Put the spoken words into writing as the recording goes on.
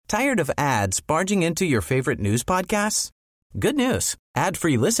Tired of ads barging into your favorite news podcasts? Good news.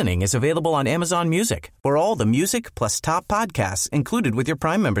 Ad-free listening is available on Amazon Music for all the music plus top podcasts included with your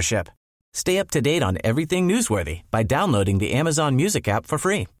Prime membership. Stay up to date on everything newsworthy by downloading the Amazon Music app for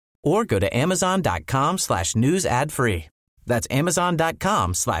free or go to amazon.com/news ad free. That's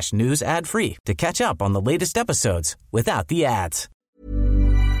amazon.com/news ad free to catch up on the latest episodes without the ads.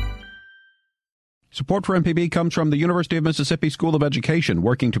 Support for MPB comes from the University of Mississippi School of Education,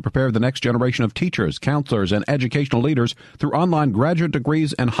 working to prepare the next generation of teachers, counselors, and educational leaders through online graduate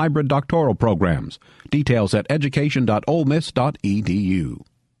degrees and hybrid doctoral programs. Details at education.olemiss.edu.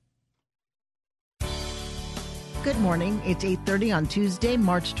 Good morning. It's 8:30 on Tuesday,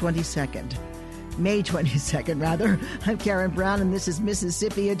 March 22nd. May 22nd, rather. I'm Karen Brown, and this is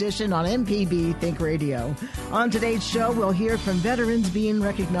Mississippi Edition on MPB Think Radio. On today's show, we'll hear from veterans being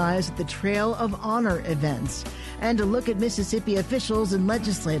recognized at the Trail of Honor events, and a look at Mississippi officials and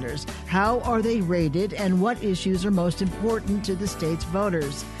legislators. How are they rated, and what issues are most important to the state's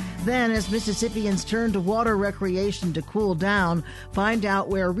voters? Then, as Mississippians turn to water recreation to cool down, find out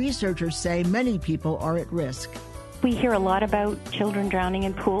where researchers say many people are at risk. We hear a lot about children drowning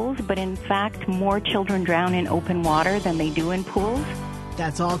in pools, but in fact, more children drown in open water than they do in pools.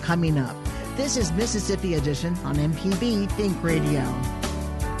 That's all coming up. This is Mississippi Edition on MPB Think Radio.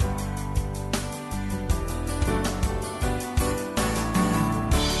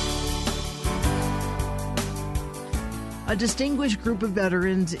 A distinguished group of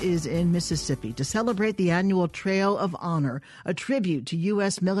veterans is in Mississippi to celebrate the annual Trail of Honor, a tribute to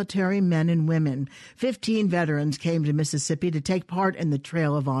U.S. military men and women. 15 veterans came to Mississippi to take part in the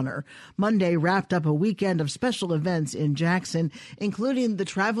Trail of Honor. Monday wrapped up a weekend of special events in Jackson, including the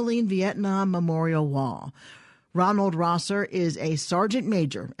traveling Vietnam Memorial Wall. Ronald Rosser is a sergeant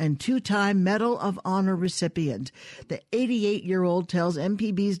major and two-time Medal of Honor recipient. The 88-year-old tells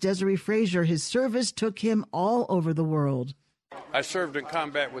MPB's Desiree Frazier his service took him all over the world. I served in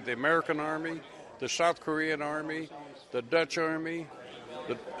combat with the American Army, the South Korean Army, the Dutch Army,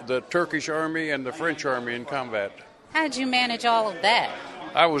 the Turkish Army, and the French Army in combat. How did you manage all of that?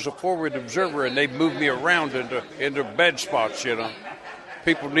 I was a forward observer, and they moved me around into bed spots, you know.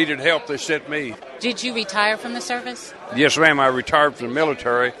 People needed help, they sent me. Did you retire from the service? Yes, ma'am, I retired from the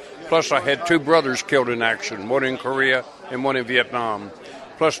military. Plus, I had two brothers killed in action, one in Korea and one in Vietnam.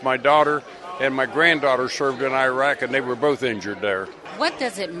 Plus, my daughter and my granddaughter served in Iraq, and they were both injured there. What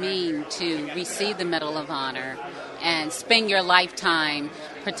does it mean to receive the Medal of Honor and spend your lifetime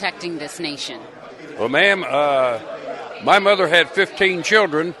protecting this nation? Well, ma'am, my mother had 15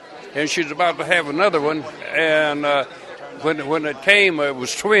 children, and she's about to have another one, and when it came, it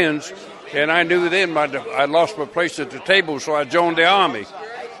was twins, and I knew then I lost my place at the table, so I joined the Army.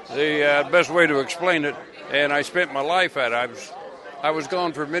 The best way to explain it, and I spent my life at it. I was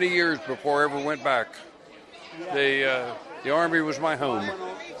gone for many years before I ever went back. The Army was my home.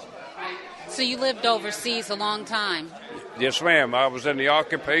 So you lived overseas a long time? Yes, ma'am. I was in the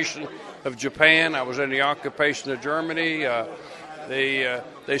occupation of Japan. I was in the occupation of Germany.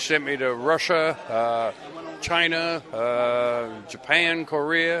 They sent me to Russia, China, Japan,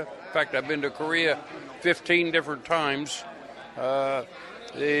 Korea. In fact, I've been to Korea 15 different times. I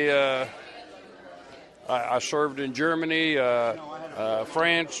served in Germany,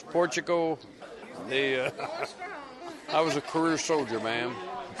 France, Portugal. I was a career soldier, ma'am.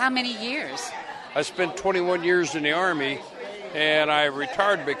 How many years? I spent 21 years in the Army, and I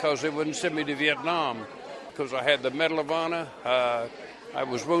retired because they wouldn't send me to Vietnam because I had the Medal of Honor. I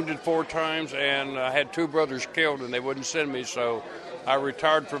was wounded 4 times, and I had 2 brothers killed, and they wouldn't send me, so I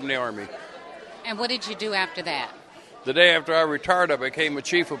retired from the Army. And what did you do after that? The day after I retired, I became a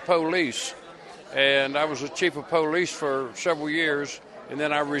chief of police, and I was a chief of police for several years, and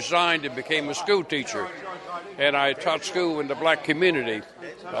then I resigned and became a school teacher, and I taught school in the black community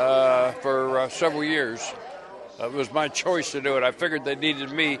for several years. It was my choice to do it. I figured they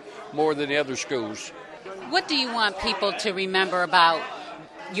needed me more than the other schools. What do you want people to remember about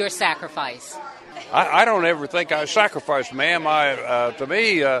your sacrifice? I don't ever think I sacrificed, ma'am. To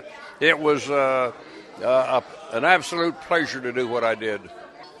me, it was an absolute pleasure to do what I did.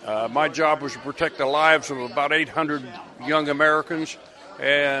 My job was to protect the lives of about 800 young Americans,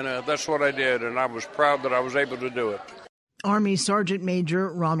 and that's what I did, and I was proud that I was able to do it. Army Sergeant Major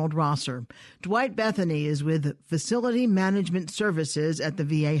Ronald Rosser. Dwight Bethany is with Facility Management Services at the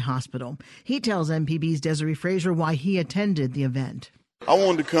VA hospital. He tells MPB's Desiree Frazier why he attended the event. I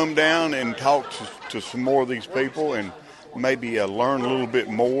wanted to come down and talk to some more of these people and maybe learn a little bit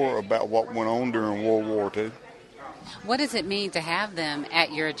more about what went on during World War II. What does it mean to have them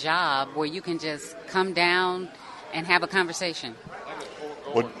at your job where you can just come down and have a conversation?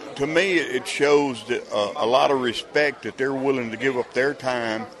 Well, To me, it shows that a lot of respect that they're willing to give up their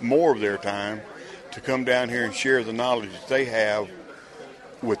time, more of their time, to come down here and share the knowledge that they have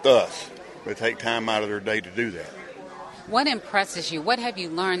with us. They take time out of their day to do that. What impresses you? What have you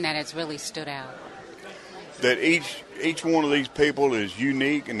learned that has really stood out? That each one of these people is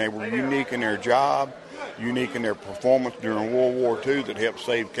unique, and they were unique in their job, unique in their performance during World War II that helped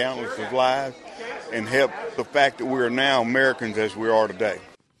save countless of lives and helped the fact that we are now Americans as we are today.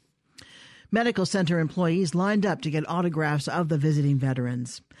 Medical center employees lined up to get autographs of the visiting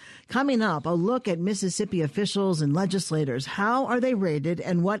veterans. Coming up, a look at Mississippi officials and legislators. How are they rated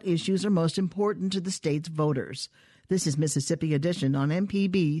and what issues are most important to the state's voters? This is Mississippi Edition on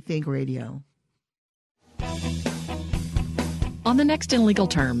MPB Think Radio. On the next In Legal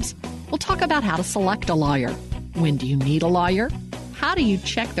Terms, we'll talk about how to select a lawyer. When do you need a lawyer? How do you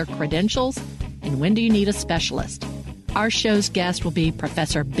check their credentials? And when do you need a specialist? Our show's guest will be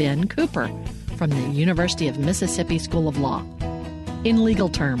Professor Ben Cooper from the University of Mississippi School of Law. In Legal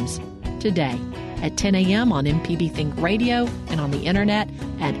Terms, today at 10 a.m. on MPB Think Radio and on the internet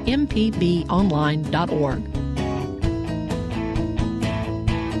at mpbonline.org.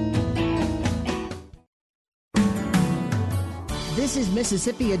 This is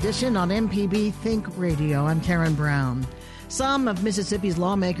Mississippi Edition on MPB Think Radio. I'm Karen Brown. Some of Mississippi's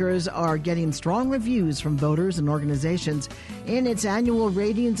lawmakers are getting strong reviews from voters and organizations. In its annual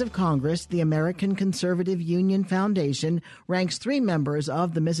ratings of Congress, the American Conservative Union Foundation ranks 3 members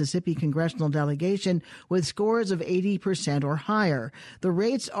of the Mississippi congressional delegation with scores of 80% or higher. The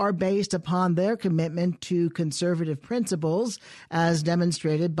rates are based upon their commitment to conservative principles, as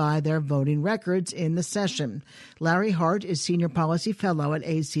demonstrated by their voting records in the session. Larry Hart is Senior Policy Fellow at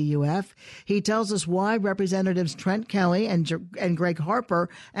ACUF. He tells us why Representatives Trent Kelly and Greg Harper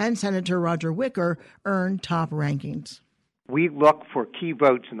and Senator Roger Wicker earn top rankings. We look for key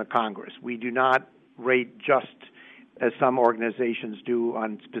votes in the Congress. We do not rate just as some organizations do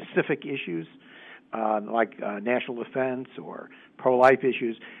on specific issues like national defense or pro-life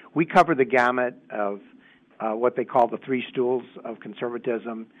issues. We cover the gamut of what they call the 3 stools of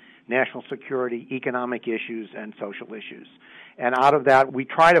conservatism: national security, economic issues, and social issues. And out of that, we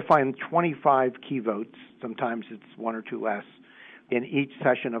try to find 25 key votes. Sometimes it's 1 or 2 less in each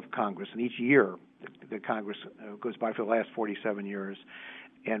session of Congress. And each year, the Congress goes by for the last 47 years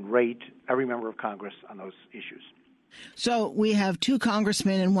and rate every member of Congress on those issues. So we have 2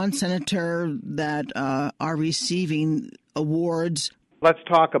 congressmen and 1 senator that are receiving awards. Let's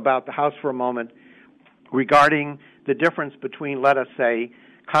talk about the House for a moment regarding the difference between, let us say,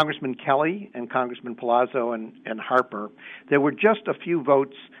 Congressman Kelly and Congressman Palazzo and Harper. There were just a few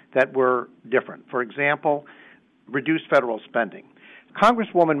votes that were different. For example, reduced federal spending.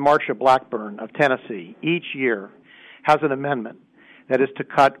 Congresswoman Marsha Blackburn of Tennessee each year has an amendment that is to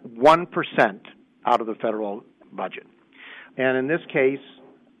cut 1% out of the federal budget. And in this case,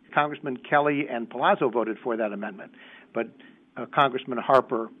 Congressman Kelly and Palazzo voted for that amendment, but Congressman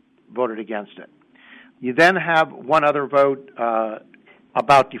Harper voted against it. You then have one other vote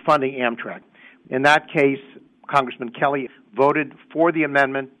about defunding Amtrak. In that case, Congressman Kelly voted for the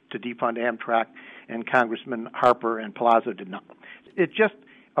amendment to defund Amtrak, and Congressman Harper and Palazzo did not. It's just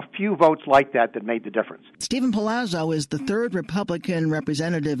a few votes like that made the difference. Stephen Palazzo is the 3rd Republican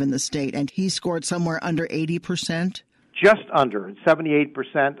representative in the state, and he scored somewhere under 80%? Just under,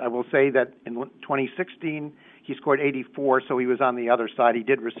 78%. I will say that in 2016, he scored 84, so he was on the other side. He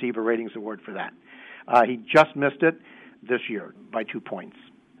did receive a ratings award for that. He just missed it this year by 2 points.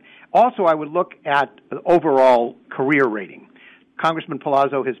 Also, I would look at the overall career rating. Congressman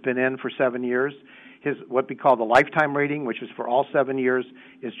Palazzo has been in for 7 years. His what we call the lifetime rating, which is for all 7 years,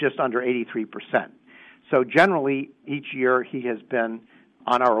 is just under 83%. So generally, each year he has been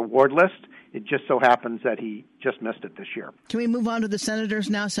on our award list. It just so happens that he just missed it this year. Can we move on to the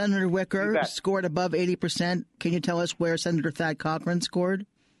senators now? Senator Wicker scored above 80%. Can you tell us where Senator Thad Cochran scored?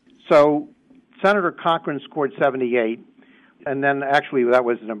 So Senator Cochran scored 78, and then actually that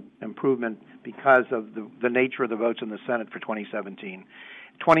was an improvement because of the nature of the votes in the Senate for 2017.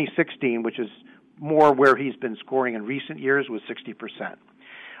 2016, which is more where he's been scoring in recent years, was 60%.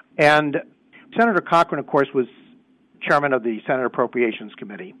 And Senator Cochran, of course, was chairman of the Senate Appropriations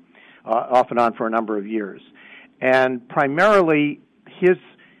Committee, off and on for a number of years. And primarily his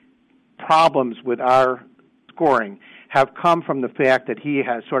problems with our scoring have come from the fact that he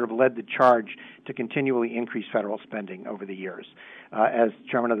has sort of led the charge to continually increase federal spending over the years as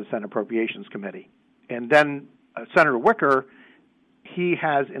chairman of the Senate Appropriations Committee. And then Senator Wicker, he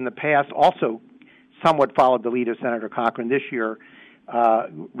has in the past also somewhat followed the lead of Senator Cochran. This year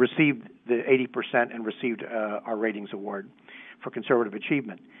received the 80% and received our ratings award for conservative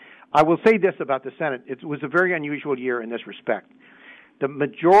achievement. I will say this about the Senate. It was a very unusual year in this respect. The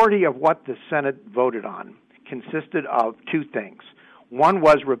majority of what the Senate voted on consisted of two things. One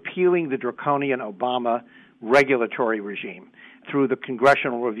was repealing the draconian Obama regulatory regime through the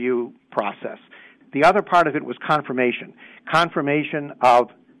congressional review process. The other part of it was confirmation of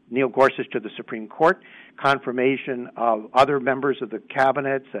Neil Gorsuch to the Supreme Court, confirmation of other members of the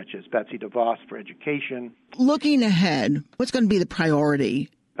cabinet, such as Betsy DeVos for education. Looking ahead, what's going to be the priority?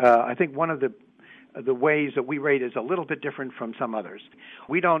 I think one of the ways that we rate is a little bit different from some others.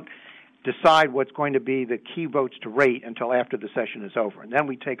 We don't decide what's going to be the key votes to rate until after the session is over. And then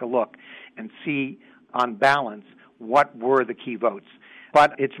we take a look and see, on balance, what were the key votes.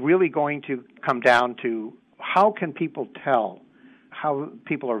 But it's really going to come down to how can people tell how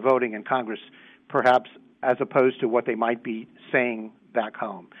people are voting in Congress, perhaps as opposed to what they might be saying back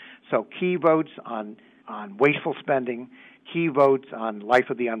home. So key votes on wasteful spending, key votes on life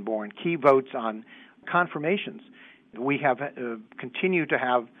of the unborn, key votes on confirmations. We have continued to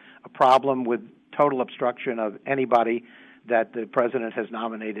have a problem with total obstruction of anybody that the president has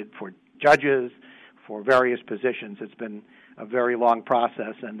nominated for judges, for various positions. It's been a very long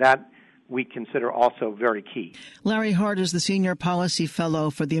process, and that we consider also very key. Larry Hart is the Senior Policy Fellow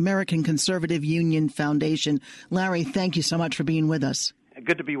for the American Conservative Union Foundation. Larry, thank you so much for being with us.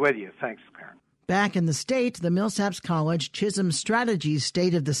 Good to be with you. Thanks, Karen. Back in the state, the Millsaps College Chisholm Strategies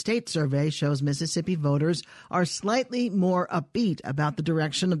State of the State survey shows Mississippi voters are slightly more upbeat about the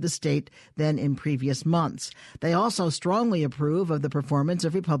direction of the state than in previous months. They also strongly approve of the performance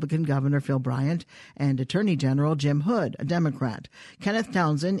of Republican Governor Phil Bryant and Attorney General Jim Hood, a Democrat. Kenneth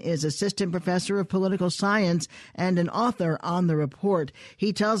Townsend is Assistant Professor of Political Science and an author on the report.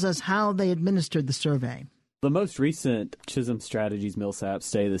 He tells us how they administered the survey. The most recent Chisholm Strategies Millsaps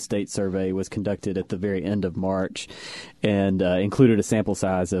State of the State survey was conducted at the very end of March and included a sample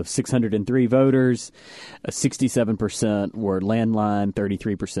size of 603 voters. 67% were landline,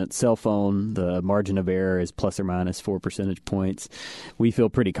 33% cell phone. The margin of error is plus or minus 4 percentage points. We feel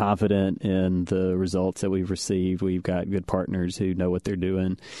pretty confident in the results that we've received. We've got good partners who know what they're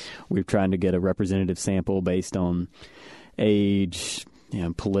doing. We're trying to get a representative sample based on age,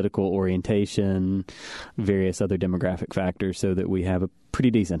 political orientation, various other demographic factors so that we have a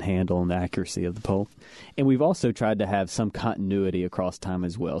pretty decent handle on the accuracy of the poll. And we've also tried to have some continuity across time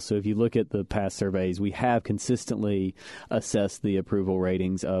as well. So if you look at the past surveys, we have consistently assessed the approval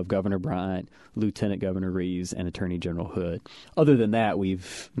ratings of Governor Bryant, Lieutenant Governor Reeves, and Attorney General Hood. Other than that,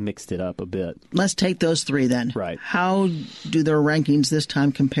 we've mixed it up a bit. Let's take those three then. Right. How do their rankings this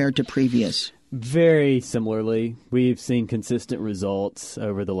time compare to previous? Very similarly. We've seen consistent results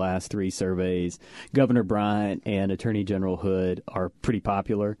over the last three surveys. Governor Bryant and Attorney General Hood are pretty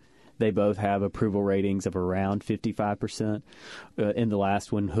popular. They both have approval ratings of around 55%. In the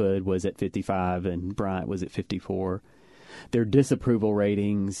last one, Hood was at 55 and Bryant was at 54. Their disapproval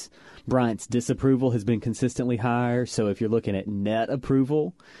ratings, Bryant's disapproval has been consistently higher. So if you're looking at net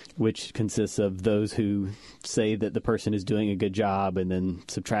approval, which consists of those who say that the person is doing a good job and then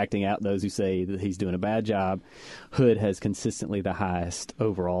subtracting out those who say that he's doing a bad job, Hood has consistently the highest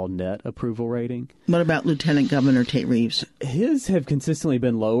overall net approval rating. What about Lieutenant Governor Tate Reeves? His have consistently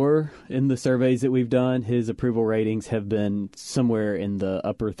been lower in the surveys that we've done. His approval ratings have been somewhere in the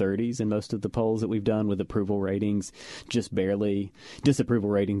upper 30s in most of the polls that we've done, with approval ratings just barely, disapproval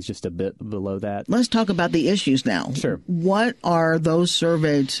ratings just a bit below that. Let's talk about the issues now. Sure. What are those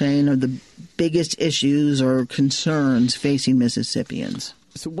surveyed saying are the biggest issues or concerns facing Mississippians?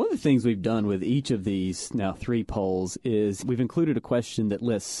 So one of the things we've done with each of these now three polls is we've included a question that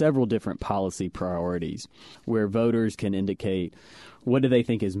lists several different policy priorities where voters can indicate what do they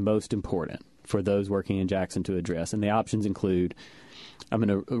think is most important for those working in Jackson to address. And the options include, I'm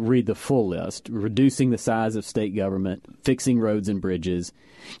going to read the full list: reducing the size of state government, fixing roads and bridges,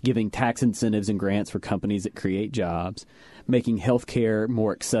 giving tax incentives and grants for companies that create jobs, making health care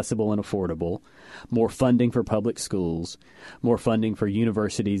more accessible and affordable, more funding for public schools, more funding for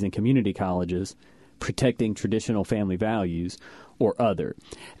universities and community colleges, protecting traditional family values, or other.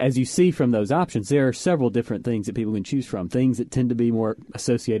 As you see from those options, there are several different things that people can choose from, things that tend to be more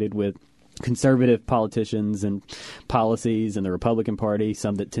associated with conservative politicians and policies in the Republican Party,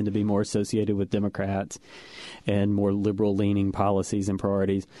 some that tend to be more associated with Democrats and more liberal-leaning policies and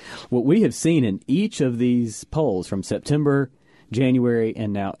priorities. What we have seen in each of these polls from September, January,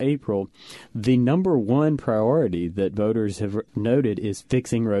 and now April, the number one priority that voters have noted is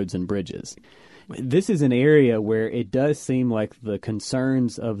fixing roads and bridges. This is an area where it does seem like the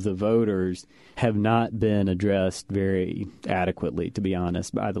concerns of the voters have not been addressed very adequately, to be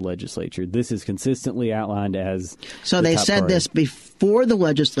honest, by the legislature. This is consistently outlined as So they said priority. this before the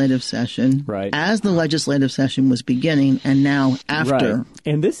legislative session, right, as the legislative session was beginning, and now after. Right.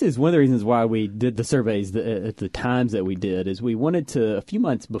 And this is one of the reasons why we did the surveys at the times that we did, is we wanted to, a few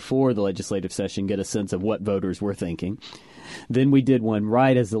months before the legislative session, get a sense of what voters were thinking. Then we did one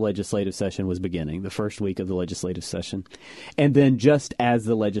right as the legislative session was beginning, the first week of the legislative session. And then just as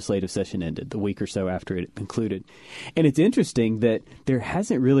the legislative session ended, the week or so after it concluded. And it's interesting that there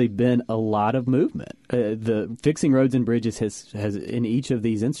hasn't really been a lot of movement. The fixing roads and bridges has in each of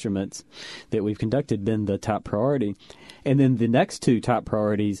these instruments that we've conducted been the top priority. And then the next two top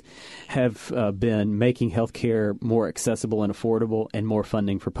priorities have been making health care more accessible and affordable and more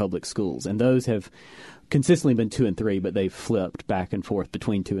funding for public schools. And those have consistently been 2 and 3, but they've flipped back and forth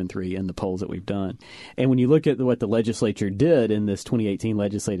between 2 and 3 in the polls that we've done. And when you look at what the legislature did in this 2018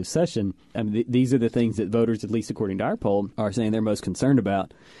 legislative session, I mean, these are the things that voters, at least according to our poll, are saying they're most concerned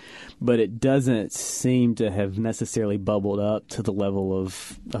about. But it doesn't seem to have necessarily bubbled up to the level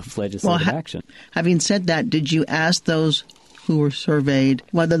of legislative action. Having said that, did you ask those who were surveyed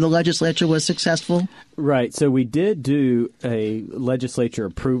whether the legislature was successful? Right. So we did do a legislature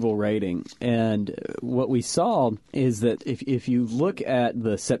approval rating. And what we saw is that if you look at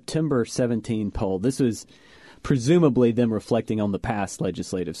the September 17 poll, this was presumably them reflecting on the past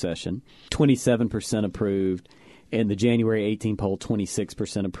legislative session, 27% approved. In the January 18 poll,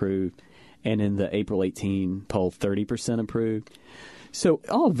 26% approved. And in the April 18 poll, 30% approved. So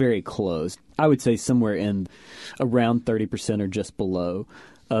all very close. I would say somewhere in around 30% or just below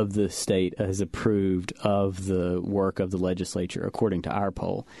of the state has approved of the work of the legislature, according to our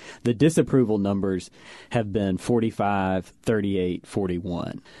poll. The disapproval numbers have been 45, 38,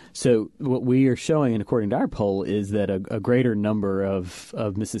 41. So what we are showing, and according to our poll, is that a greater number of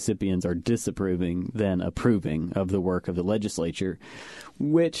Mississippians are disapproving than approving of the work of the legislature,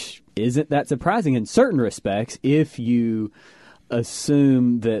 which isn't that surprising in certain respects if you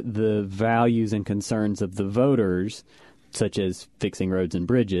assume that the values and concerns of the voters, such as fixing roads and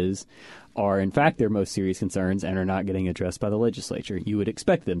bridges, are in fact their most serious concerns and are not getting addressed by the legislature. You would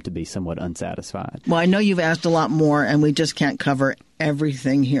expect them to be somewhat unsatisfied. Well, I know you've asked a lot more, and we just can't cover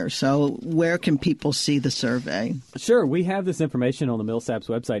everything here. So where can people see the survey? Sure. We have this information on the Millsaps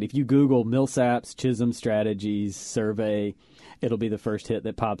website. If you Google Millsaps Chisholm Strategies Survey, it'll be the first hit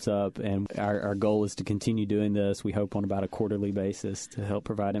that pops up, and our goal is to continue doing this. We hope on about a quarterly basis to help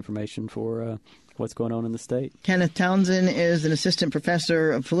provide information for what's going on in the state. Kenneth Townsend is an assistant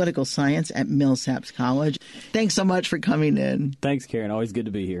professor of political science at Millsaps College. Thanks so much for coming in. Thanks, Karen. Always good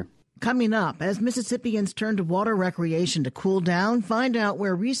to be here. Coming up, as Mississippians turn to water recreation to cool down, find out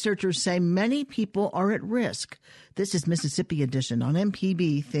where researchers say many people are at risk. This is Mississippi Edition on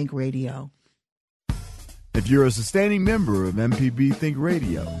MPB Think Radio. If you're a sustaining member of MPB Think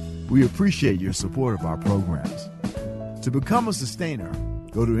Radio, we appreciate your support of our programs. To become a sustainer,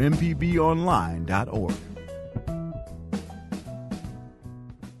 go to mpbonline.org.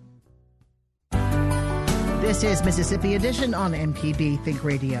 This is Mississippi Edition on MPB Think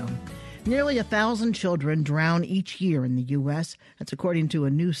Radio. Nearly 1,000 children drown each year in the U.S. That's according to a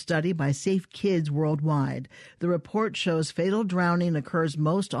new study by Safe Kids Worldwide. The report shows fatal drowning occurs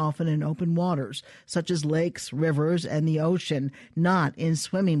most often in open waters, such as lakes, rivers, and the ocean, not in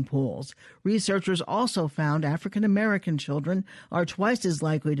swimming pools. Researchers also found African American children are twice as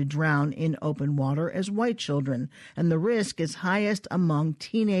likely to drown in open water as white children, and the risk is highest among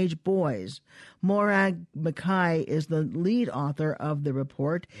teenage boys. Morag Mackay is the lead author of the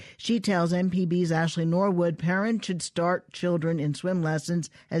report. She tells MPB's Ashley Norwood parents should start children in swim lessons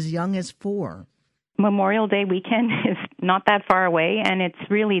as young as 4. Memorial Day weekend is not that far away, and it's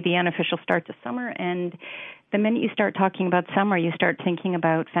really the unofficial start to summer. And the minute you start talking about summer, you start thinking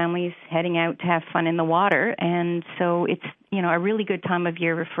about families heading out to have fun in the water. And so it's, a really good time of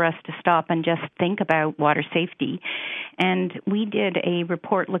year for us to stop and just think about water safety. And we did a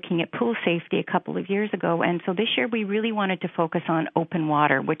report looking at pool safety a couple of years ago. And so this year we really wanted to focus on open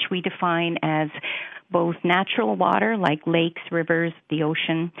water, which we define as both natural water like lakes, rivers, the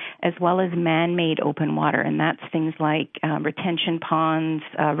ocean, as well as man-made open water. And that's things like retention ponds,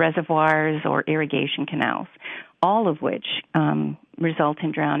 reservoirs, or irrigation canals, all of which result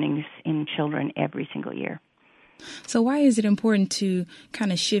in drownings in children every single year. So why is it important to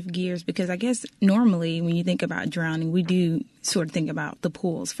kind of shift gears? Because I guess normally when you think about drowning, we do sort of think about the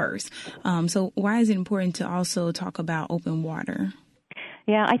pools first. So why is it important to also talk about open water?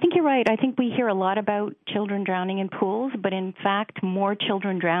 Yeah, I think you're right. I think we hear a lot about children drowning in pools, but in fact, more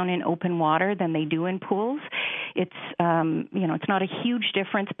children drown in open water than they do in pools. It's it's not a huge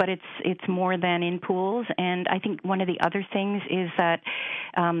difference, but it's more than in pools. And I think one of the other things is that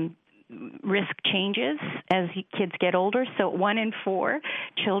risk changes as kids get older. So 1 in 4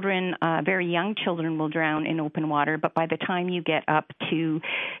 children, very young children, will drown in open water. But by the time you get up to,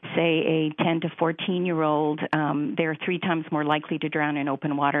 say, a 10 to 14-year-old, they're 3 times more likely to drown in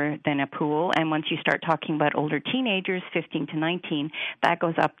open water than a pool. And once you start talking about older teenagers, 15 to 19, that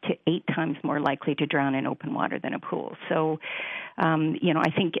goes up to 8 times more likely to drown in open water than a pool. So, I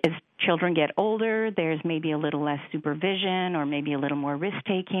think as children get older, there's maybe a little less supervision or maybe a little more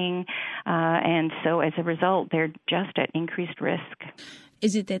risk-taking. And so as a result, they're just at increased risk.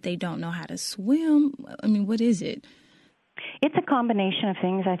 Is it that they don't know how to swim? I mean, what is it? It's a combination of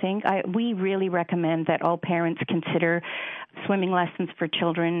things, I think. We really recommend that all parents consider swimming lessons for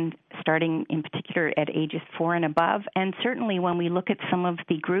children, starting in particular at ages 4 and above. And certainly when we look at some of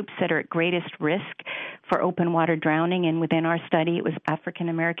the groups that are at greatest risk for open water drowning, and within our study it was African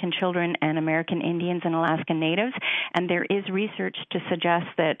American children and American Indians and Alaskan Natives, and there is research to suggest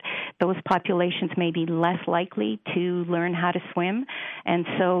that those populations may be less likely to learn how to swim. And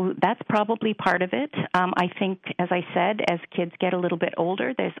so that's probably part of it. I think, as I said, as kids get a little bit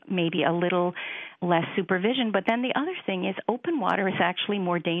older, there's maybe a little less supervision. But then the other thing is open water is actually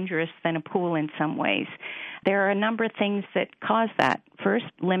more dangerous than a pool in some ways. There are a number of things that cause that. First,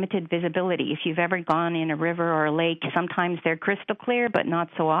 limited visibility. If you've ever gone in a river or a lake, sometimes they're crystal clear, but not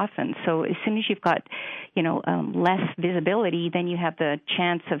so often. So as soon as you've got, less visibility, then you have the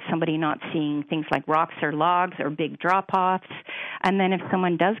chance of somebody not seeing things like rocks or logs or big drop-offs. And then if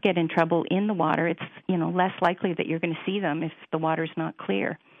someone does get in trouble in the water, it's, less likely that you're going to see them if the water's not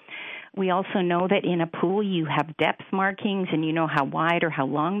clear. We also know that in a pool you have depth markings and you know how wide or how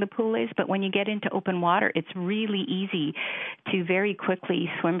long the pool is, but when you get into open water, it's really easy to very quickly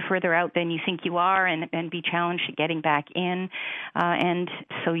swim further out than you think you are and be challenged at getting back in. And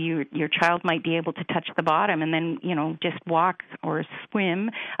so your child might be able to touch the bottom and then, just walk or swim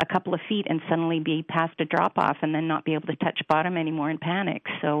a couple of feet and suddenly be past a drop-off and then not be able to touch bottom anymore and panic.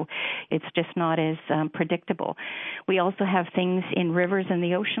 So it's just not as predictable. We also have things in rivers and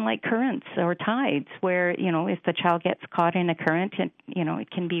the ocean like currents or tides where, if the child gets caught in a current,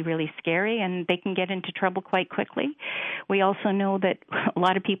 it can be really scary and they can get into trouble quite quickly. We also know that a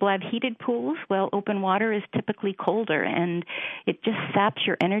lot of people have heated pools. Well, open water is typically colder and it just saps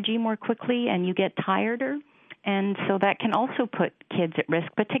your energy more quickly and you get tireder. And so that can also put kids at risk,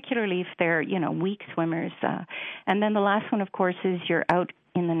 particularly if they're, weak swimmers. And then the last one, of course, is you're out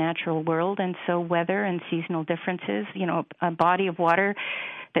in the natural world, and so weather and seasonal differences, a body of water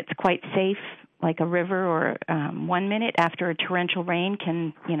that's quite safe, like a river or 1 minute after a torrential rain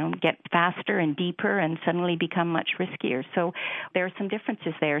can, get faster and deeper and suddenly become much riskier. So there are some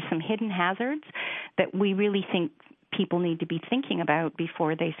differences there, some hidden hazards that we really think people need to be thinking about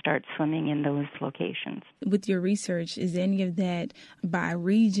before they start swimming in those locations. With your research, is any of that by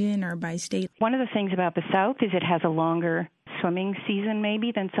region or by state? One of the things about the South is it has a longer swimming season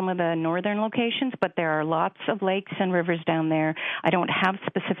maybe than some of the northern locations, but there are lots of lakes and rivers down there. I don't have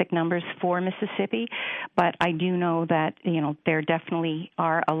specific numbers for Mississippi, but I do know that, there definitely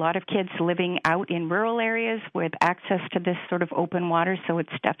are a lot of kids living out in rural areas with access to this sort of open water, so it's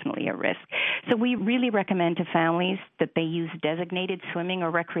definitely a risk. So we really recommend to families that they use designated swimming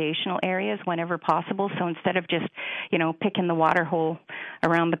or recreational areas whenever possible. So instead of just, picking the water hole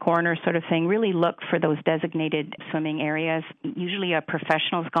around the corner sort of thing, really look for those designated swimming areas. Usually a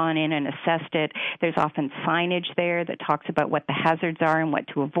professional's gone in and assessed it. There's often signage there that talks about what the hazards are and what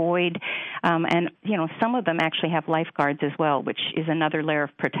to avoid. And some of them actually have lifeguards as well, which is another layer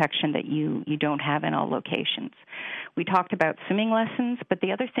of protection that you don't have in all locations. We talked about swimming lessons, but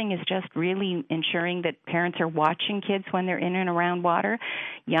the other thing is just really ensuring that parents are watching kids when they're in and around water.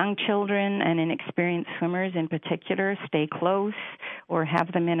 Young children and inexperienced swimmers in particular, stay close or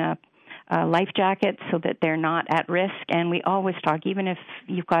have them in a life jacket so that they're not at risk. And we always talk, even if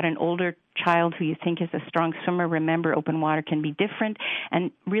you've got an older child who you think is a strong swimmer, remember open water can be different,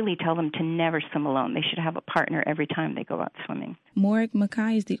 and really tell them to never swim alone. They should have a partner every time they go out swimming. Morag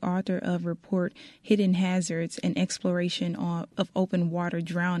Mackay is the author of Report Hidden Hazards, an exploration of open water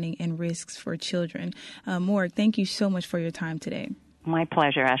drowning and risks for children. Morag, thank you so much for your time today. My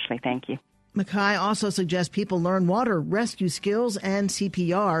pleasure, Ashley. Thank you. Mackay also suggests people learn water rescue skills and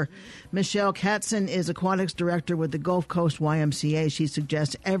CPR. Michelle Katzen is aquatics director with the Gulf Coast YMCA. She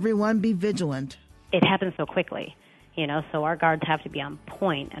suggests everyone be vigilant. It happens so quickly, so our guards have to be on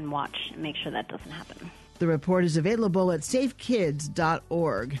point and watch and make sure that doesn't happen. The report is available at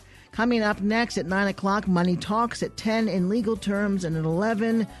safekids.org. Coming up next at 9 o'clock, Money Talks, at 10 in legal terms, and at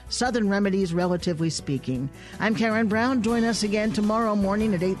 11, Southern Remedies, relatively speaking. I'm Karen Brown. Join us again tomorrow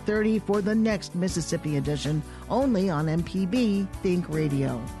morning at 8:30 for the next Mississippi edition, only on MPB Think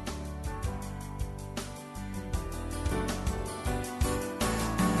Radio.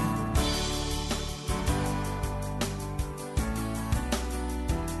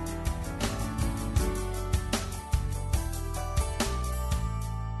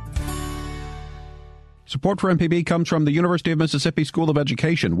 Support for MPB comes from the University of Mississippi School of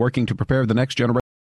Education, working to prepare the next generation